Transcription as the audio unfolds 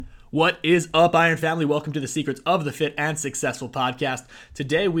What is up, Iron Family? Welcome to the Secrets of the Fit and Successful podcast.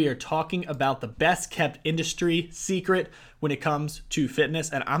 Today we are talking about the best kept industry secret when it comes to fitness,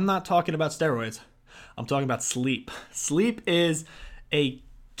 and I'm not talking about steroids. I'm talking about sleep. Sleep is a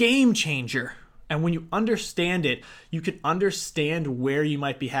game changer, and when you understand it, you can understand where you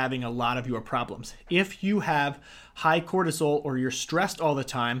might be having a lot of your problems. If you have high cortisol or you're stressed all the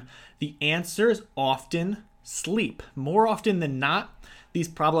time, the answer is often sleep. More often than not, these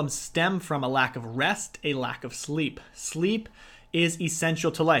problems stem from a lack of rest, a lack of sleep. Sleep is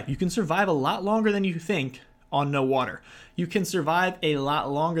essential to life. You can survive a lot longer than you think on no water. You can survive a lot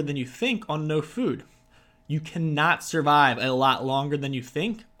longer than you think on no food. You cannot survive a lot longer than you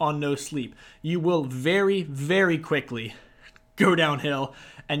think on no sleep. You will very, very quickly go downhill,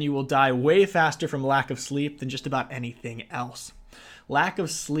 and you will die way faster from lack of sleep than just about anything else. Lack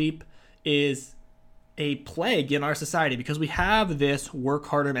of sleep is a plague in our society because we have this work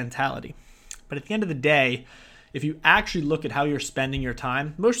harder mentality. But at the end of the day, if you actually look at how you're spending your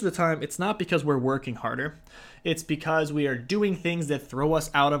time, most of the time it's not because we're working harder. It's because we are doing things that throw us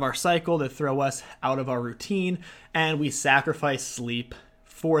out of our cycle, that throw us out of our routine, and we sacrifice sleep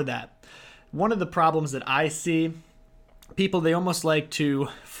for that. One of the problems that I see, people, they almost like to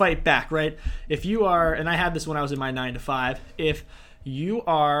fight back, right? If you are, and I had this when I was in my 9 to 5, if you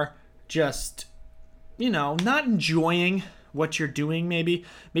are just not enjoying what you're doing, maybe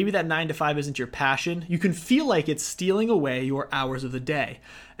that 9 to 5 isn't your passion, you can feel like it's stealing away your hours of the day.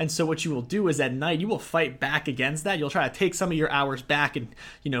 And so what you will do is at night, you will fight back against that. You'll try to take some of your hours back and,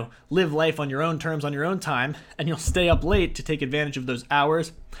 live life on your own terms, on your own time, and you'll stay up late to take advantage of those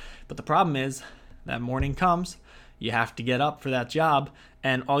hours. But the problem is that morning comes, you have to get up for that job,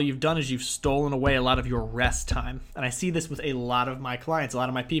 and all you've done is you've stolen away a lot of your rest time. And I see this with a lot of my clients, a lot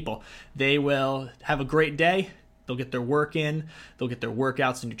of my people. They will have a great day, they'll get their work in, they'll get their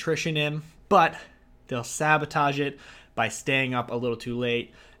workouts and nutrition in, but they'll sabotage it by staying up a little too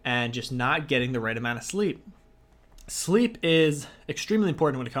late and just not getting the right amount of sleep. Sleep is extremely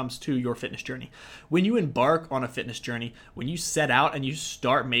important when it comes to your fitness journey. When you embark on a fitness journey, when you set out and you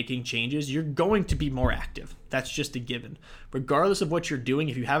start making changes, you're going to be more active. That's just a given. Regardless of what you're doing,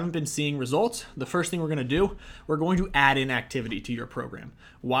 if you haven't been seeing results, the first thing we're going to do, we're going to add in activity to your program.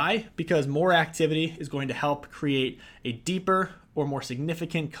 Why? Because more activity is going to help create a deeper or more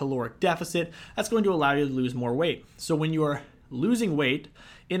significant caloric deficit. That's going to allow you to lose more weight. So when you are losing weight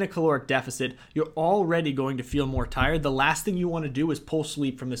in a caloric deficit, you're already going to feel more tired. The last thing you want to do is pull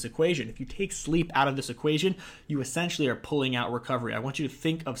sleep from this equation. If you take sleep out of this equation, you essentially are pulling out recovery. I want you to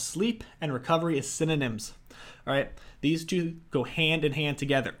think of sleep and recovery as synonyms. All right, these two go hand in hand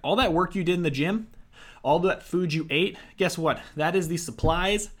together. All that work you did in the gym, all that food you ate, guess what? That is the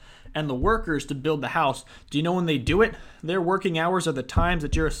supplies and the workers to build the house. Do you know when they do it? Their working hours are the times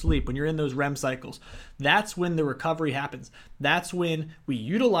that you're asleep, when you're in those REM cycles. That's when the recovery happens. That's when we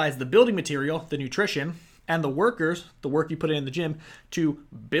utilize the building material, the nutrition, and the workers, the work you put in the gym, to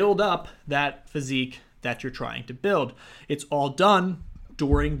build up that physique that you're trying to build. It's all done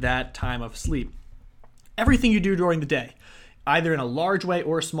during that time of sleep. Everything you do during the day, either in a large way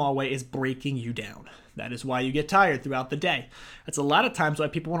or a small way, is breaking you down. That is why you get tired throughout the day. That's a lot of times why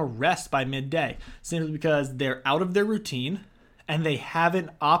people want to rest by midday, simply because they're out of their routine and they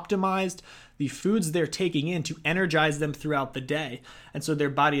haven't optimized the foods they're taking in to energize them throughout the day. And so their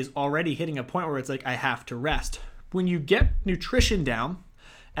body is already hitting a point where it's like, I have to rest. When you get nutrition down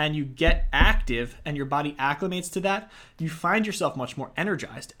and you get active and your body acclimates to that, you find yourself much more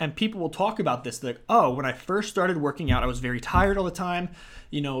energized. And people will talk about this. They're like, oh, when I first started working out, I was very tired all the time.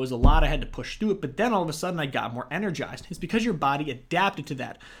 It was a lot. I had to push through it. But then all of a sudden I got more energized. It's because your body adapted to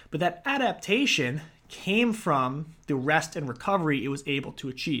that. But that adaptation came from the rest and recovery it was able to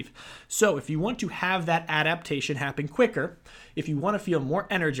achieve. So if you want to have that adaptation happen quicker, if you want to feel more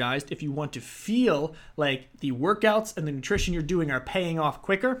energized, if you want to feel like the workouts and the nutrition you're doing are paying off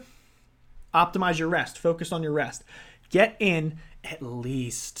quicker, optimize your rest. Focus on your rest. Get in at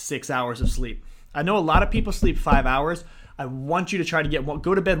least 6 hours of sleep. I know a lot of people sleep 5 hours. I want you to try to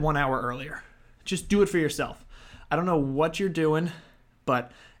go to bed 1 hour earlier. Just do it for yourself. I don't know what you're doing,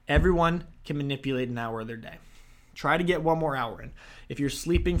 but everyone can manipulate an hour of their day. Try to get 1 more hour in. If you're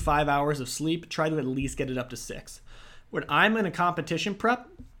sleeping 5 hours of sleep, try to at least get it up to 6. When I'm in a competition prep,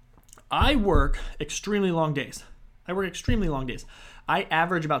 I work extremely long days. I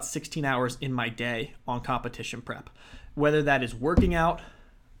average about 16 hours in my day on competition prep. Whether that is working out,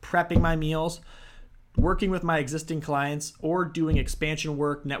 prepping my meals, working with my existing clients, or doing expansion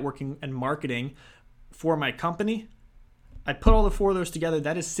work, networking, and marketing for my company, I put all the 4 of those together.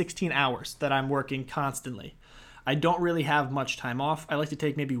 That is 16 hours that I'm working constantly. I don't really have much time off. I like to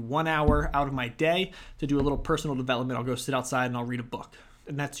take maybe 1 hour out of my day to do a little personal development. I'll go sit outside and I'll read a book.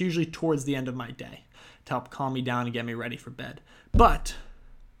 And that's usually towards the end of my day to help calm me down and get me ready for bed. But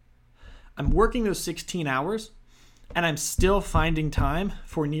I'm working those 16 hours and I'm still finding time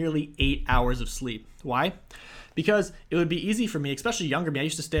for nearly 8 hours of sleep. Why? Because it would be easy for me, especially younger me. I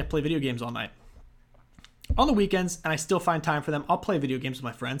used to stay up and play video games all night. On the weekends, and I still find time for them, I'll play video games with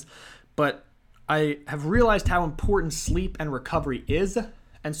my friends. But I have realized how important sleep and recovery is.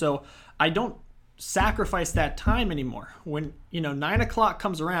 And so I don't sacrifice that time anymore. When, 9 o'clock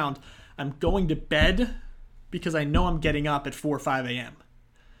comes around, I'm going to bed because I know I'm getting up at 4 or 5 a.m.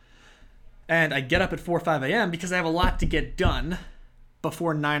 And I get up at 4 or 5 a.m. because I have a lot to get done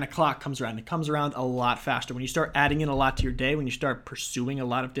before 9 o'clock comes around. It comes around a lot faster. When you start adding in a lot to your day, when you start pursuing a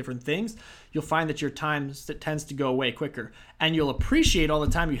lot of different things, you'll find that your time tends to go away quicker. And you'll appreciate all the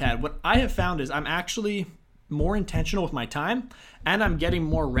time you had. What I have found is I'm actually more intentional with my time, and I'm getting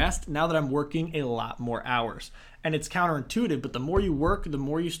more rest now that I'm working a lot more hours. And it's counterintuitive, but the more you work, the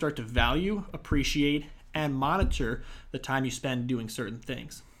more you start to value, appreciate, and monitor the time you spend doing certain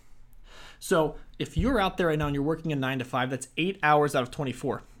things. So if you're out there right now and you're working a 9 to 5, that's 8 hours out of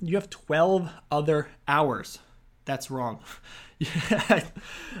 24. You have 12 other hours. That's wrong.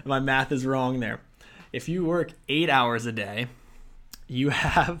 My math is wrong there. If you work 8 hours a day, you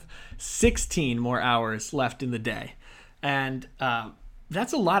have 16 more hours left in the day. And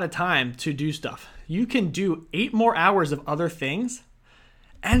that's a lot of time to do stuff. You can do 8 more hours of other things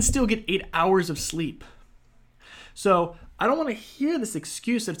and still get 8 hours of sleep. So I don't want to hear this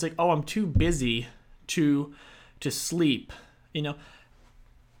excuse that it's like, oh, I'm too busy to sleep.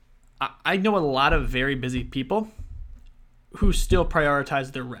 I know a lot of very busy people who still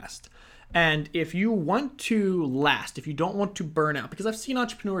prioritize their rest. And if you want to last, if you don't want to burn out, because I've seen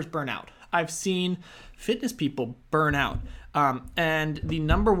entrepreneurs burn out, I've seen fitness people burn out. And the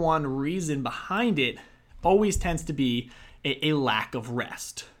number one reason behind it always tends to be a lack of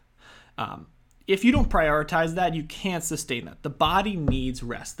rest. If you don't prioritize that, you can't sustain that. The body needs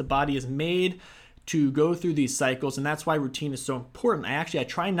rest. The body is made to go through these cycles, and that's why routine is so important. I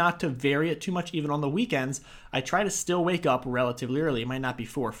try not to vary it too much, even on the weekends. I try to still wake up relatively early. It might not be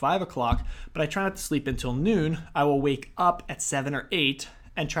 4 or 5 o'clock, but I try not to sleep until noon. I will wake up at 7 or 8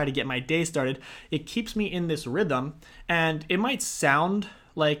 and try to get my day started. It keeps me in this rhythm, and it might sound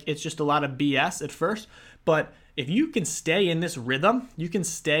like it's just a lot of BS at first, but if you can stay in this rhythm, you can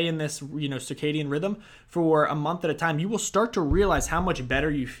stay in this, circadian rhythm for a month at a time, you will start to realize how much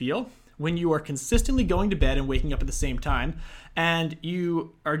better you feel when you are consistently going to bed and waking up at the same time. And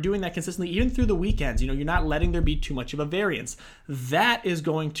you are doing that consistently, even through the weekends. You're not letting there be too much of a variance. That is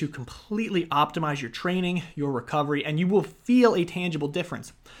going to completely optimize your training, your recovery, and you will feel a tangible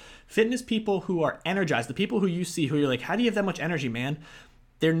difference. Fitness people who are energized, the people who you see who you're like, how do you have that much energy, man?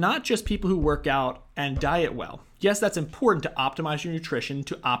 They're not just people who work out and diet well. Yes, that's important to optimize your nutrition,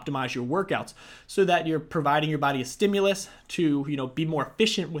 to optimize your workouts, so that you're providing your body a stimulus to, be more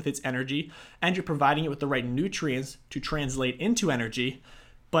efficient with its energy, and you're providing it with the right nutrients to translate into energy.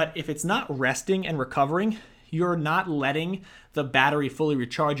 But if it's not resting and recovering, you're not letting the battery fully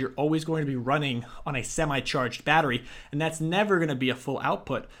recharge. You're always going to be running on a semi-charged battery, and that's never going to be a full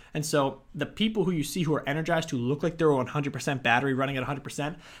output. And so the people who you see who are energized, who look like they're on 100% battery, running at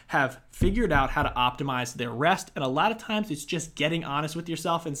 100%, have figured out how to optimize their rest. And a lot of times it's just getting honest with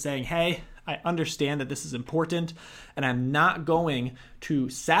yourself and saying, hey, I understand that this is important, and I'm not going to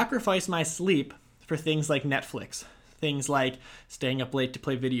sacrifice my sleep for things like Netflix, things like staying up late to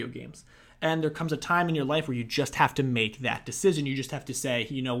play video games. And there comes a time in your life where you just have to make that decision. You just have to say,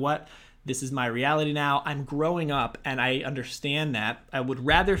 you know what? This is my reality now. I'm growing up and I understand that. I would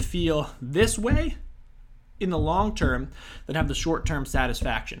rather feel this way in the long term than have the short-term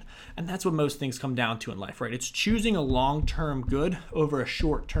satisfaction. And that's what most things come down to in life, right? It's choosing a long-term good over a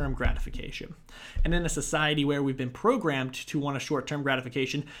short-term gratification. And in a society where we've been programmed to want a short-term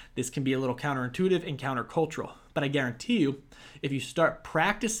gratification, this can be a little counterintuitive and countercultural. But I guarantee you, if you start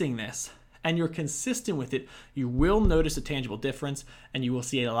practicing this, and you're consistent with it, you will notice a tangible difference and you will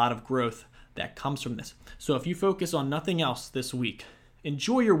see a lot of growth that comes from this. So if you focus on nothing else this week,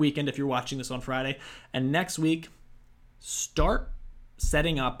 enjoy your weekend if you're watching this on Friday, and next week, start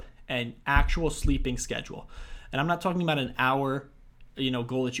setting up an actual sleeping schedule. And I'm not talking about an hour,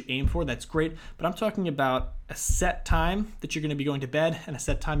 goal that you aim for. That's great. But I'm talking about a set time that you're going to be going to bed and a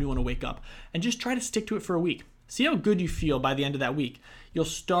set time you want to wake up. And just try to stick to it for a week. See how good you feel by the end of that week. You'll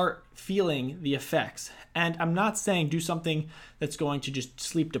start feeling the effects. And I'm not saying do something that's going to just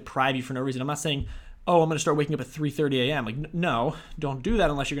sleep deprive you for no reason. I'm not saying, oh, I'm going to start waking up at 3:30 a.m. Like, no, don't do that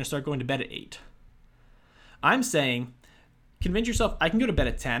unless you're going to start going to bed at 8. I'm saying convince yourself I can go to bed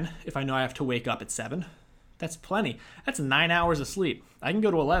at 10 if I know I have to wake up at 7. That's plenty. That's 9 hours of sleep. I can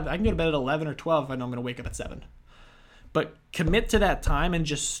go to 11. I can go to bed at 11 or 12 if I know I'm going to wake up at 7. But commit to that time and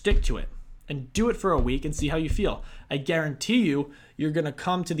just stick to it. And do it for a week and see how you feel. I guarantee you're going to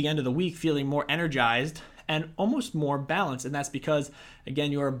come to the end of the week feeling more energized and almost more balanced. And that's because,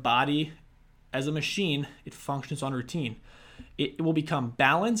 again, your body as a machine, it functions on routine. It will become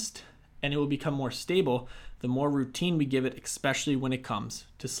balanced and it will become more stable the more routine we give it, especially when it comes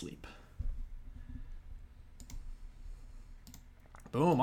to sleep. Boom.